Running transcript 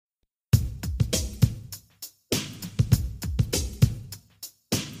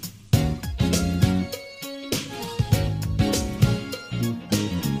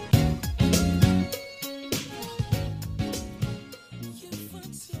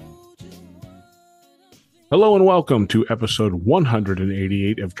Hello and welcome to episode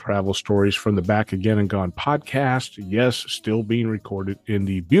 188 of Travel Stories from the Back Again and Gone podcast. Yes, still being recorded in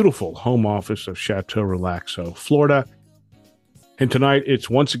the beautiful home office of Chateau, Relaxo, Florida. And tonight, it's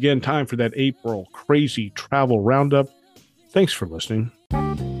once again time for that April crazy travel roundup. Thanks for listening.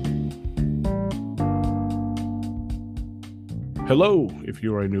 Hello, if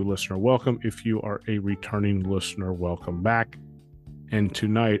you are a new listener, welcome. If you are a returning listener, welcome back. And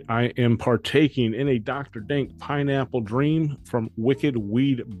tonight I am partaking in a Dr. Dank Pineapple Dream from Wicked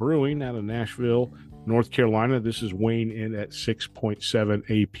Weed Brewing out of Nashville, North Carolina. This is weighing in at 6.7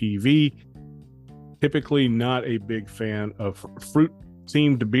 APV. Typically not a big fan of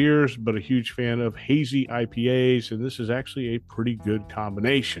fruit-themed beers, but a huge fan of hazy IPAs, and this is actually a pretty good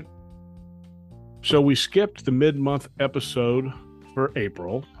combination. So we skipped the mid-month episode for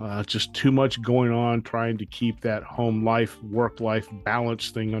April. Just too much going on trying to keep that home life, work life balance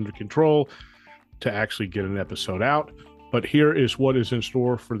thing under control to actually get an episode out. But here is what is in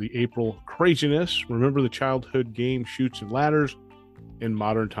store for the April craziness. Remember the childhood game Chutes Ladders? In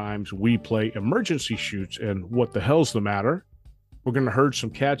modern times, we play emergency chutes, and what the hell's the matter? We're going to herd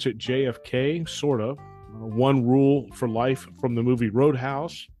some cats at JFK, sort of. One rule for life from the movie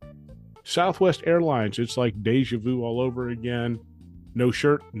Roadhouse. Southwest Airlines, it's like déjà vu all over again. No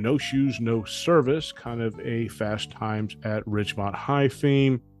shirt, no shoes, no service, kind of a Fast Times at Ridgemont High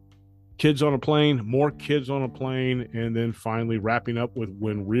theme. Kids on a plane, more kids on a plane, and then finally wrapping up with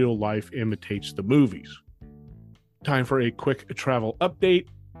when real life imitates the movies. Time for a quick travel update.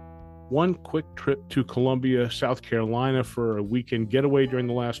 One quick trip to Columbia, South Carolina for a weekend getaway during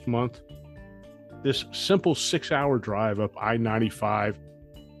the last month. This simple 6-hour drive up I-95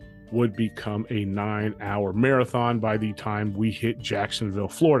 would become a 9-hour marathon by the time we hit Jacksonville,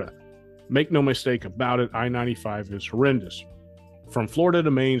 Florida. Make no mistake about it, I-95 is horrendous. From Florida to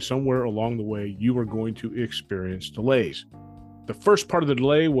Maine, somewhere along the way, you are going to experience delays. The first part of the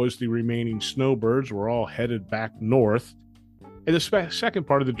delay was the remaining snowbirds were all headed back north. And the second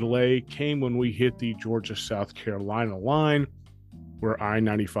part of the delay came when we hit the Georgia-South Carolina line, where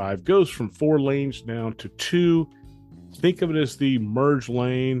I-95 goes from 4 lanes down to 2. Think of it as the merge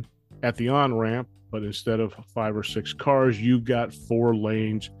lane at the on-ramp, but instead of 5 or 6 cars, you've got 4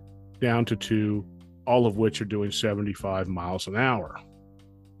 lanes down to 2, all of which are doing 75 miles an hour.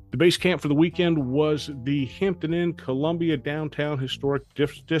 The base camp for the weekend was the Hampton Inn, Columbia Downtown Historic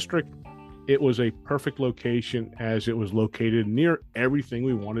District. It was a perfect location as it was located near everything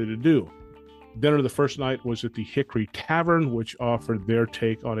we wanted to do. Dinner the first night was at the Hickory Tavern, which offered their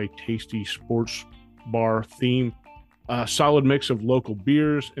take on a tasty sports bar theme. A solid mix of local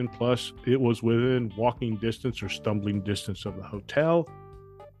beers, and plus it was within walking distance or stumbling distance of the hotel.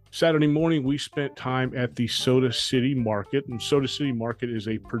 Saturday morning, we spent time at the Soda City Market, and Soda City Market is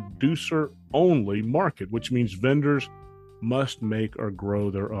a producer-only market, which means vendors must make or grow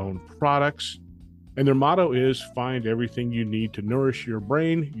their own products. And their motto is, find everything you need to nourish your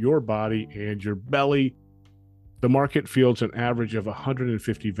brain, your body, and your belly. The market fields an average of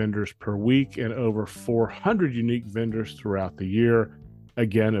 150 vendors per week and over 400 unique vendors throughout the year.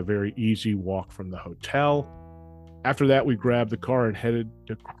 Again, a very easy walk from the hotel. After that, we grabbed the car and headed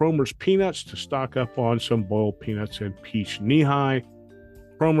to Cromers Peanuts to stock up on some boiled peanuts and Peach Nehi.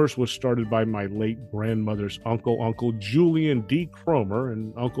 Cromers was started by my late grandmother's uncle, Uncle Julian D. Cromer,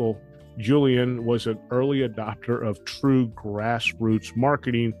 and Uncle Julian was an early adopter of true grassroots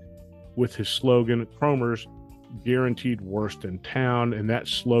marketing with his slogan, Cromers, guaranteed worst in town, and that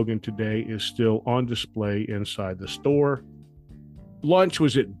slogan today is still on display inside the store. Lunch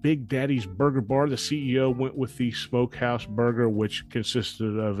was at Big Daddy's Burger Bar. The CEO went with the Smokehouse Burger, which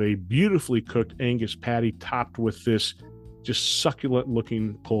consisted of a beautifully cooked Angus patty topped with this just succulent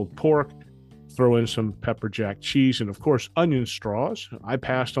looking pulled pork. Throw in some pepper jack cheese and of course onion straws. I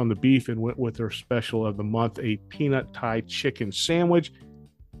passed on the beef and went with their special of the month, a peanut Thai chicken sandwich.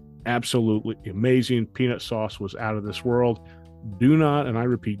 Absolutely amazing. Peanut sauce was out of this world. Do not, and I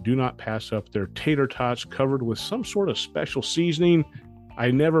repeat, do not pass up their tater tots covered with some sort of special seasoning.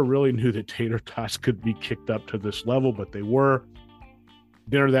 I never really knew that tater tots could be kicked up to this level, but they were.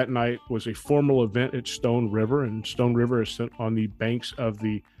 Dinner that night was a formal event at Stone River, and Stone River is on the banks of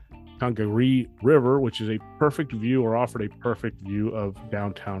the Congaree River, which is a perfect view or offered a perfect view of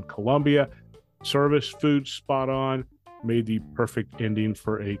downtown Columbia. Service, food, spot on. Made the perfect ending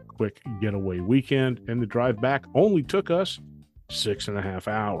for a quick getaway weekend, and the drive back only took us 6.5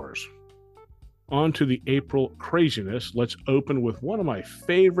 hours. On to the April craziness. Let's open with one of my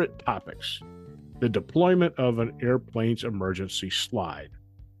favorite topics, the deployment of an airplane's emergency slide.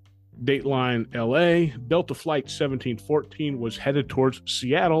 Dateline LA, Delta Flight 1714 was headed towards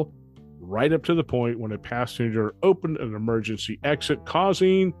Seattle right up to the point when a passenger opened an emergency exit,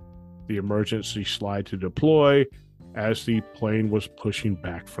 causing the emergency slide to deploy as the plane was pushing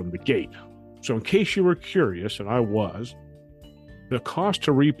back from the gate. So in case you were curious, and I was, the cost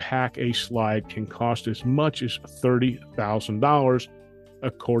to repack a slide can cost as much as $30,000,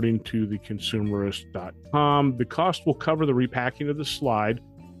 according to the Consumerist.com. The cost will cover the repacking of the slide,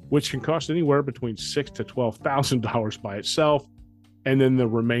 which can cost anywhere between $6,000 to $12,000 by itself, and then the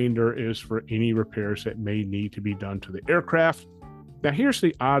remainder is for any repairs that may need to be done to the aircraft. Now, here's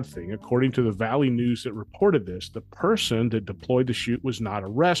the odd thing. According to the Valley News that reported this, the person that deployed the chute was not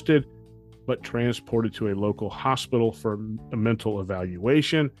arrested, but transported to a local hospital for a mental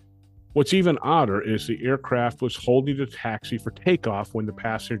evaluation. What's even odder is the aircraft was holding a taxi for takeoff when the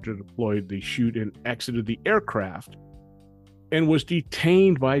passenger deployed the chute and exited the aircraft, and was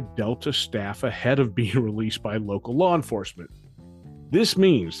detained by Delta staff ahead of being released by local law enforcement. This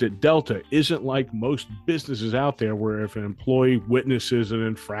means that Delta isn't like most businesses out there where if an employee witnesses an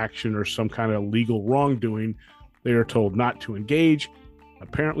infraction or some kind of legal wrongdoing, they are told not to engage.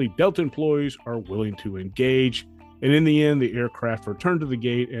 Apparently, Delta employees are willing to engage, and in the end, the aircraft returned to the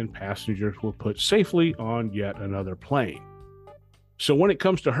gate and passengers were put safely on yet another plane. So when it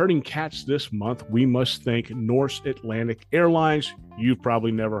comes to herding cats this month, we must thank Norse Atlantic Airlines. You've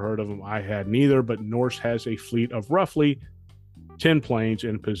probably never heard of them. I had neither, but Norse has a fleet of roughly 10 planes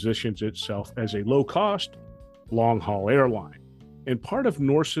and positions itself as a low-cost, long-haul airline. And part of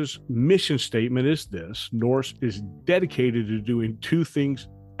Norse's mission statement is this: Norse is dedicated to doing two things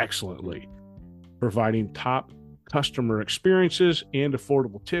excellently: providing top customer experiences and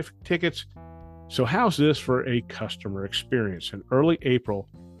affordable tickets. So how's this for a customer experience? In early April,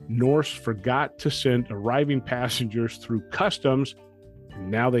 Norse forgot to send arriving passengers through customs,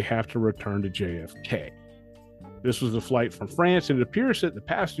 and now they have to return to JFK. This was a flight from France, and it appears that the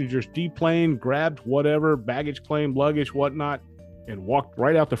passengers deplaned, grabbed whatever, baggage claim, luggage, whatnot, and walked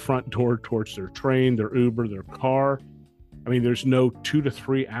right out the front door towards their train, their Uber, their car. I mean, there's no 2 to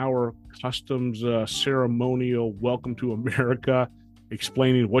 3 hour customs ceremonial welcome to America,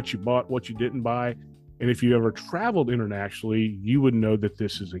 explaining what you bought, what you didn't buy. And if you ever traveled internationally, you would know that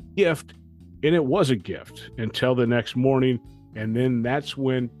this is a gift, and it was a gift until the next morning. And then that's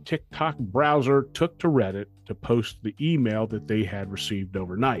when TikTok browser took to Reddit to post the email that they had received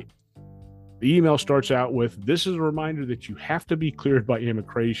overnight. The email starts out with, "This is a reminder that you have to be cleared by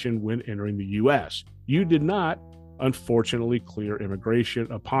immigration when entering the U.S. You did not, unfortunately, clear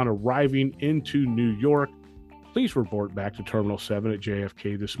immigration upon arriving into New York. Please report back to Terminal 7 at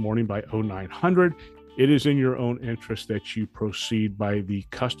JFK this morning by 0900. It is in your own interest that you proceed by the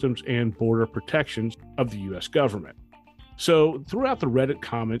Customs and Border Protections of the U.S. government." So throughout the Reddit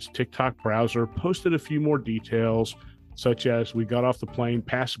comments, TikTok browser posted a few more details, such as, "We got off the plane,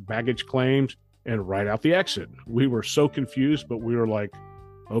 past baggage claims, and right out the exit. We were so confused, but we were like,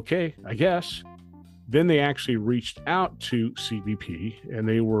 okay, I guess." Then they actually reached out to CBP, and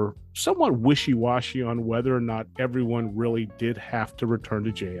they were somewhat wishy-washy on whether or not everyone really did have to return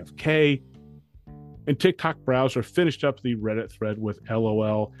to JFK. And TikTok browser finished up the Reddit thread with,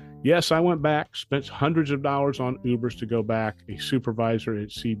 "LOL. Yes, I went back, spent hundreds of dollars on Ubers to go back. A supervisor at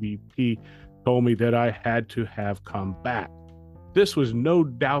CBP told me that I had to have come back." This was no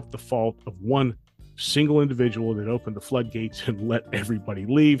doubt the fault of one single individual that opened the floodgates and let everybody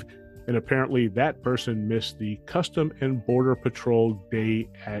leave. And apparently that person missed the Custom and Border Patrol day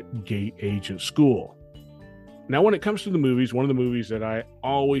at gate agent school. Now, when it comes to the movies, one of the movies that I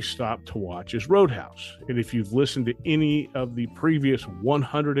always stop to watch is Roadhouse. And if you've listened to any of the previous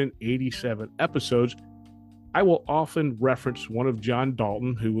 187 episodes, I will often reference one of John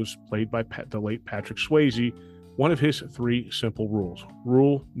Dalton, who was played by the late Patrick Swayze, one of his 3 simple rules.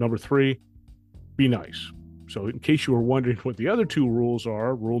 Rule number 3, be nice. So in case you were wondering what the other 2 rules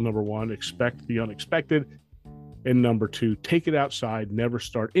are, rule number 1, expect the unexpected. And number 2, take it outside. Never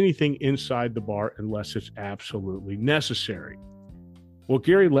start anything inside the bar unless it's absolutely necessary. Well,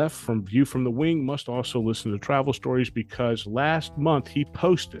 Gary Leff from View from the Wing must also listen to travel stories, because last month he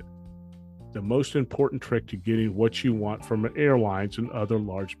posted the most important trick to getting what you want from airlines and other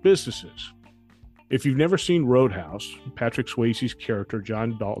large businesses. If you've never seen Roadhouse, Patrick Swayze's character,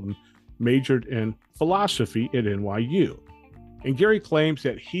 John Dalton, majored in philosophy at NYU. And Gary claims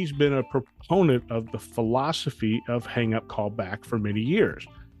that he's been a proponent of the philosophy of hang up, call back for many years.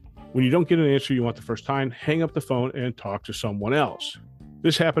 When you don't get an answer you want the first time, hang up the phone and talk to someone else.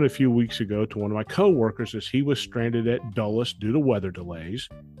 This happened a few weeks ago to one of my coworkers as he was stranded at Dulles due to weather delays.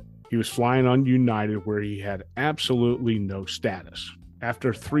 He was flying on United, where he had absolutely no status.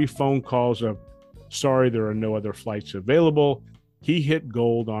 After 3 phone calls of, "Sorry, there are no other flights available," He hit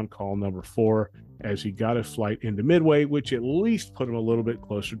gold on call number 4 as he got a flight into Midway, which at least put him a little bit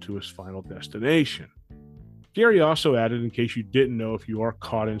closer to his final destination. Gary also added, in case you didn't know, if you are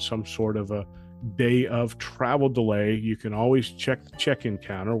caught in some sort of a day of travel delay, you can always check the check-in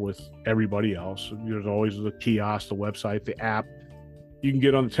counter with everybody else. There's always the kiosk, the website, the app. You can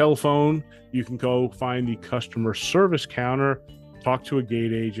get on the telephone. You can go find the customer service counter, talk to a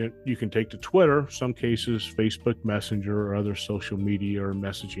gate agent. You can take to Twitter, some cases Facebook Messenger or other social media or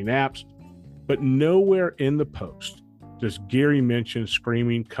messaging apps. But nowhere in the post does Gary mention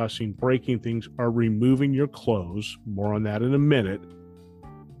screaming, cussing, breaking things, or removing your clothes. More on that in a minute,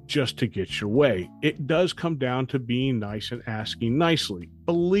 just to get your way. It does come down to being nice and asking nicely.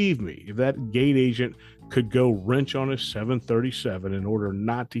 Believe me, if that gate agent could go wrench on a 737 in order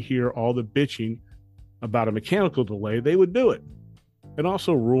not to hear all the bitching about a mechanical delay, they would do it. And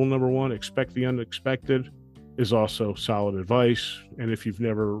also, rule number 1, expect the unexpected, is also solid advice. And if you've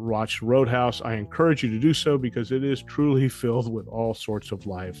never watched Roadhouse, I encourage you to do so because it is truly filled with all sorts of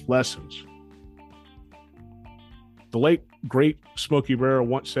life lessons. The late, great Smokey Rivera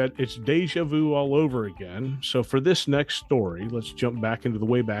once said, "It's deja vu all over again." So for this next story, let's jump back into the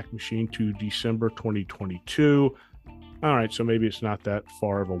Wayback Machine to December 2022. All right, so maybe it's not that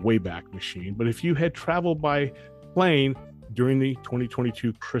far of a Wayback Machine, but if you had traveled by plane during the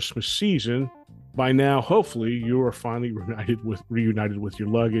 2022 Christmas season, by now, hopefully, you are finally reunited with your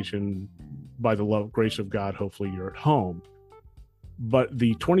luggage, and by the love, grace of God, hopefully you're at home. But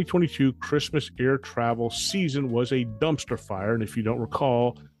the 2022 Christmas air travel season was a dumpster fire, and if you don't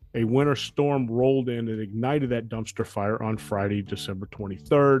recall, a winter storm rolled in and ignited that dumpster fire on Friday, December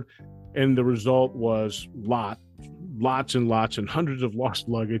 23rd, and the result was lots and lots and hundreds of lost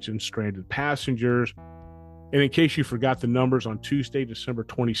luggage and stranded passengers. And in case you forgot the numbers, on Tuesday, December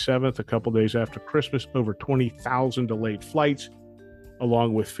 27th, a couple days after Christmas, over 20,000 delayed flights,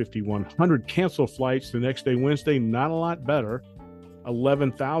 along with 5,100 canceled flights. The next day, Wednesday, not a lot better,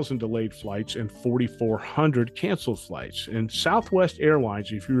 11,000 delayed flights and 4,400 canceled flights. And Southwest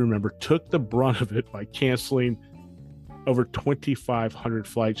Airlines, if you remember, took the brunt of it by canceling over 2,500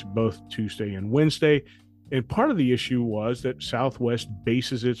 flights both Tuesday and Wednesday. And part of the issue was that Southwest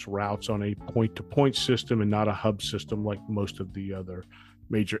bases its routes on a point-to-point system and not a hub system like most of the other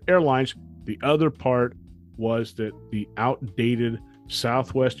major airlines. The other part was that the outdated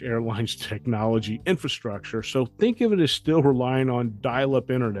Southwest Airlines technology infrastructure. So think of it as still relying on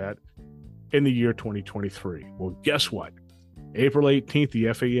dial-up internet in the year 2023. Well, guess what? April 18th, the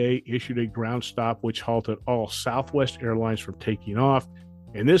FAA issued a ground stop which halted all Southwest Airlines from taking off.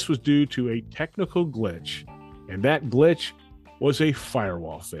 And this was due to a technical glitch, and that glitch was a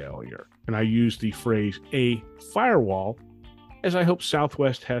firewall failure. And I use the phrase "a firewall" as I hope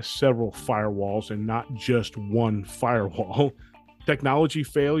Southwest has several firewalls and not just one firewall. Technology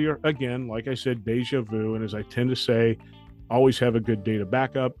failure, again, like I said, deja vu. And as I tend to say, always have a good data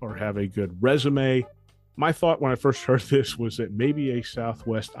backup or have a good resume. My thought when I first heard this was that maybe a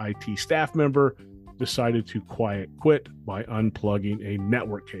Southwest IT staff member decided to quiet quit by unplugging a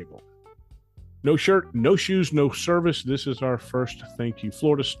network cable. No shirt, no shoes, no service. This is our first Thank You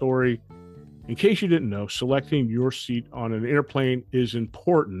Florida story. In case you didn't know, selecting your seat on an airplane is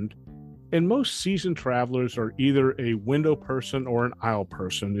important, and most seasoned travelers are either a window person or an aisle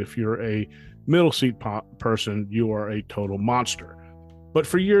person. If you're a middle seat person, you are a total monster. But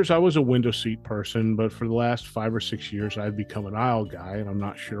for years, I was a window seat person, but for the last 5 or 6 years, I've become an aisle guy, and I'm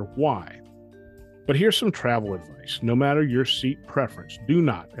not sure why. But here's some travel advice. No matter your seat preference, do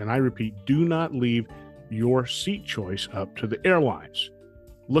not, and I repeat, do not leave your seat choice up to the airlines.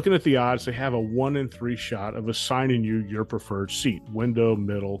 Looking at the odds, they have a 1 in 3 shot of assigning you your preferred seat, window,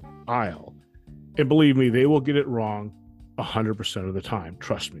 middle, aisle. And believe me, they will get it wrong 100% of the time.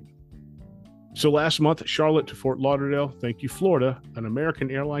 Trust me. So last month, Charlotte to Fort Lauderdale, thank you, Florida, an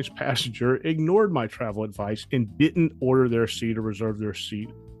American Airlines passenger ignored my travel advice and didn't order their seat or reserve their seat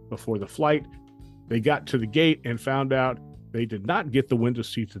before the flight. They got to the gate and found out they did not get the window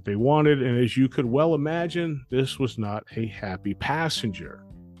seat that they wanted. And as you could well imagine, this was not a happy passenger.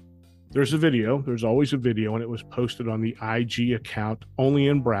 There's a video. There's always a video, and it was posted on the IG account only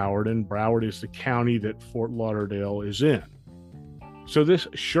in Broward, and Broward is the county that Fort Lauderdale is in. So this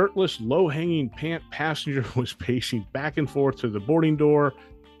shirtless, low-hanging pant passenger was pacing back and forth to the boarding door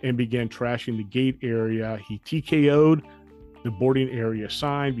and began trashing the gate area. He TKO'd the boarding area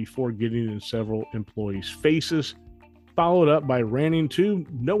sign before getting in several employees' faces, followed up by ranting to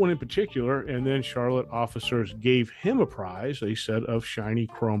no one in particular, and then Charlotte officers gave him a prize, a set of shiny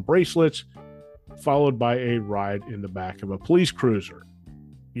chrome bracelets, followed by a ride in the back of a police cruiser.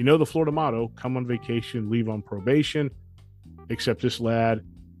 You know the Florida motto, come on vacation, leave on probation. except this lad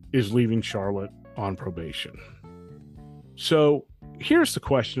is leaving Charlotte on probation. So here's the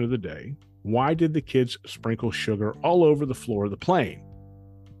question of the day. Why did the kids sprinkle sugar all over the floor of the plane?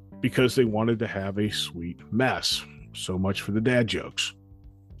 Because they wanted to have a sweet mess. So much for the dad jokes.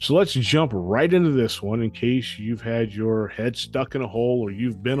 So let's jump right into this one in case you've had your head stuck in a hole or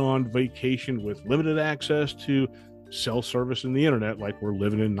you've been on vacation with limited access to cell service and the internet like we're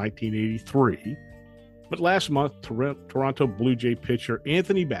living in 1983. But last month, Toronto Blue Jay pitcher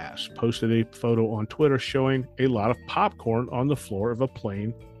Anthony Bass posted a photo on Twitter showing a lot of popcorn on the floor of a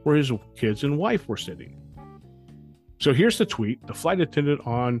plane where his kids and wife were sitting. So here's the tweet. The flight attendant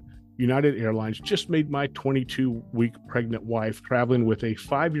on United Airlines just made my 22-week pregnant wife traveling with a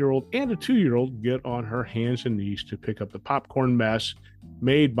 5-year-old and a 2-year-old get on her hands and knees to pick up the popcorn mess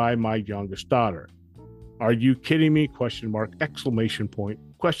made by my youngest daughter. Are you kidding me? Question mark, exclamation point,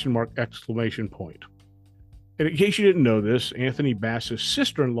 question mark, exclamation point. And in case you didn't know this, Anthony Bass's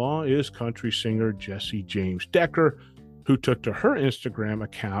sister-in-law is country singer Jessie James Decker, who took to her Instagram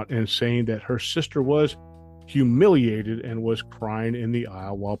account and saying that her sister was humiliated and was crying in the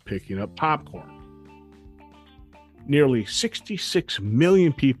aisle while picking up popcorn. Nearly 66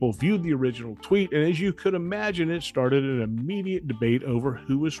 million people viewed the original tweet, and as you could imagine, it started an immediate debate over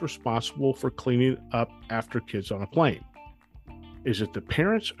who was responsible for cleaning up after kids on a plane. Is it the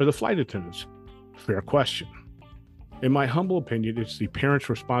parents or the flight attendants? Fair question. In my humble opinion, it's the parents'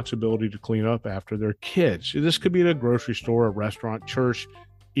 responsibility to clean up after their kids. This could be at a grocery store, a restaurant, church,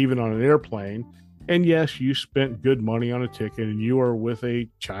 even on an airplane. And yes, you spent good money on a ticket and you are with a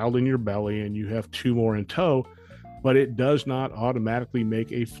child in your belly and you have 2 more in tow, but it does not automatically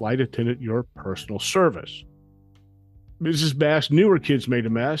make a flight attendant your personal service. Mrs. Bass knew her kids made a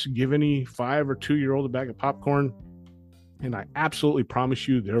mess. Give any 5 or 2-year-old a bag of popcorn, and I absolutely promise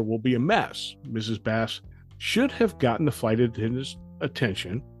you there will be a mess. Mrs. Bass should have gotten the flight attendant's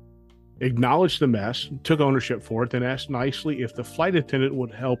attention, acknowledged the mess, took ownership for it, then asked nicely if the flight attendant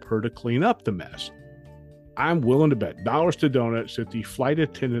would help her to clean up the mess. I'm willing to bet dollars to donuts that the flight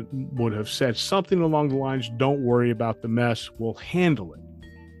attendant would have said something along the lines, "Don't worry about the mess, we'll handle it."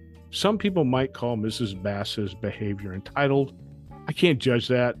 Some people might call Mrs. Bass's behavior entitled. I can't judge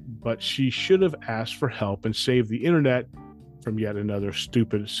that, but she should have asked for help and saved the internet from yet another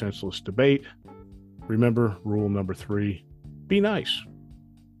stupid, senseless debate. Remember rule number 3, be nice.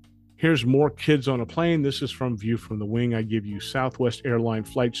 Here's more kids on a plane. This is from View from the Wing. I give you Southwest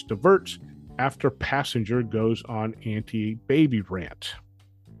Airlines flights diverts after passenger goes on anti-baby rant.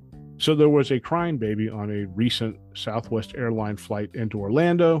 So there was a crying baby on a recent Southwest Airlines flight into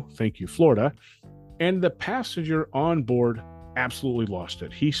Orlando, thank you, Florida, and the passenger on board absolutely lost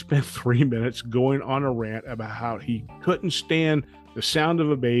it. He spent 3 minutes going on a rant about how he couldn't stand the sound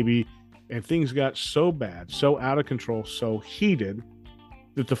of a baby, and things got so bad, so out of control, so heated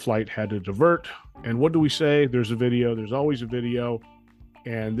that the flight had to divert. And what do we say? There's a video. There's always a video.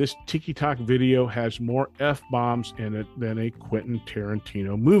 And this TikTok video has more F-bombs in it than a Quentin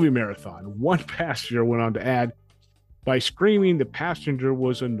Tarantino movie marathon. One passenger went on to add, by screaming, the passenger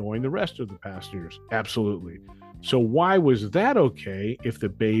was annoying the rest of the passengers. Absolutely. So why was that okay if the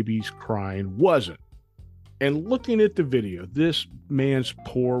baby's crying wasn't? And looking at the video, this man's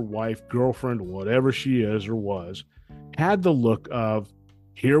poor wife, girlfriend, whatever she is or was, had the look of,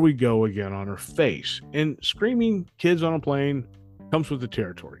 here we go again on her face. And screaming kids on a plane comes with the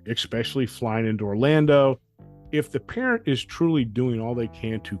territory, especially flying into Orlando. If the parent is truly doing all they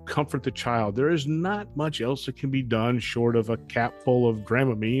can to comfort the child, there is not much else that can be done short of a cap full of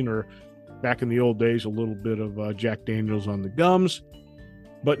Dramamine or, back in the old days, a little bit of Jack Daniels on the gums.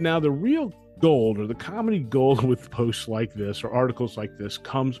 But now the real gold, or the comedy gold with posts like this or articles like this,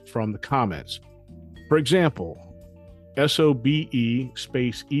 comes from the comments. For example, SOBE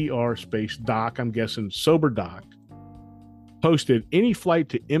space ER space doc, I'm guessing sober doc, posted, any flight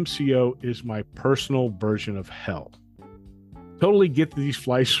to MCO is my personal version of hell. Totally get these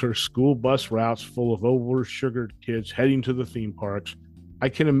flights are school bus routes full of over-sugared kids heading to the theme parks. I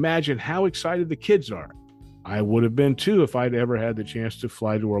can imagine how excited the kids are. I would have been too if I'd ever had the chance to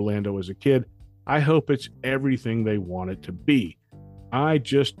fly to Orlando as a kid. I hope it's everything they want it to be. I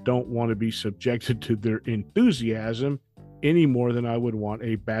just don't want to be subjected to their enthusiasm any more than I would want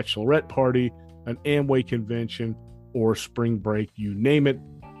a bachelorette party, an Amway convention, or spring break, you name it.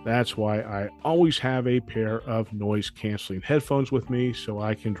 That's why I always have a pair of noise-canceling headphones with me so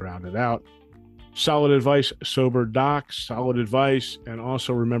I can drown it out. Solid advice, sober doc, solid advice. And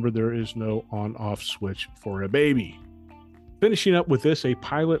also remember, there is no on-off switch for a baby. Finishing up with this, a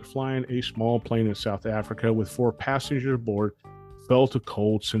pilot flying a small plane in South Africa with 4 passengers aboard felt a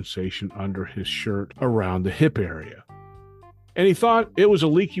cold sensation under his shirt around the hip area. And he thought it was a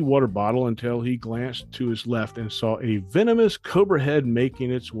leaky water bottle until he glanced to his left and saw a venomous cobra head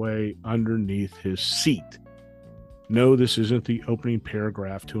making its way underneath his seat. No, this isn't the opening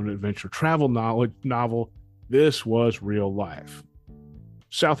paragraph to an adventure travel novel. This was real life.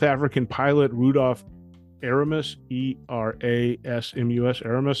 South African pilot Rudolph Aramus, Erasmus,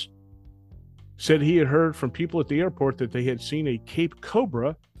 Aramus, said he had heard from people at the airport that they had seen a Cape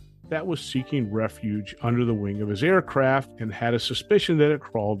Cobra that was seeking refuge under the wing of his aircraft and had a suspicion that it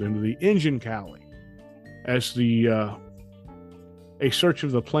crawled into the engine cowling. As a search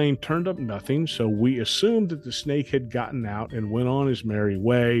of the plane turned up nothing, so we assumed that the snake had gotten out and went on his merry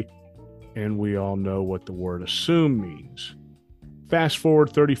way, and we all know what the word assume means. Fast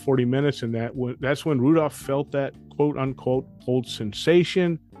forward 30, 40 minutes, and that's when Rudolph felt that quote-unquote cold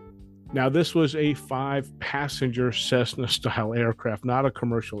sensation. Now, this was a 5-passenger Cessna-style aircraft, not a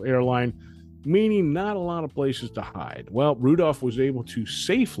commercial airline, meaning not a lot of places to hide. Well, Rudolph was able to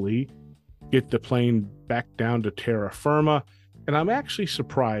safely get the plane back down to terra firma, and I'm actually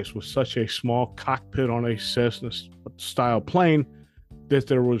surprised with such a small cockpit on a Cessna-style plane that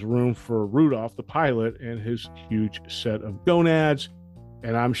there was room for Rudolph, the pilot, and his huge set of gonads.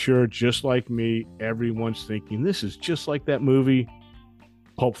 And I'm sure, just like me, everyone's thinking, this is just like that movie,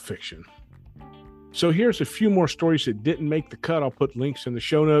 Pulp Fiction. So here's a few more stories that didn't make the cut. I'll put links in the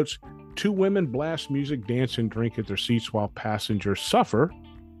show notes. 2 women blast music, dance, and drink at their seats while passengers suffer.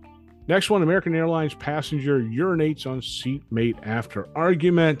 Next one, American Airlines passenger urinates on seatmate after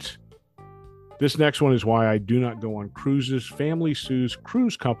argument. This next one is why I do not go on cruises. Family sues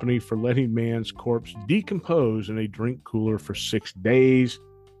cruise company for letting man's corpse decompose in a drink cooler for 6 days.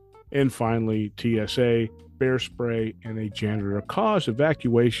 And finally, TSA, bear spray, and a janitor cause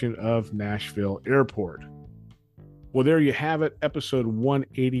evacuation of Nashville Airport. Well, there you have it. Episode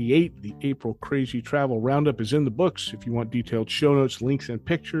 188, the April Crazy Travel Roundup, is in the books. If you want detailed show notes, links, and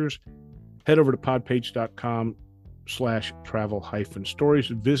pictures, head over to podpage.com/travel-stories.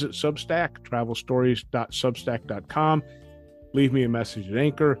 Visit Substack, travelstories.substack.com. Leave me a message at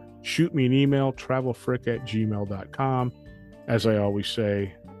Anchor. Shoot me an email, travelfrick@gmail.com. As I always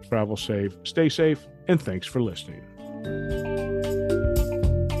say, travel safe, stay safe, and thanks for listening.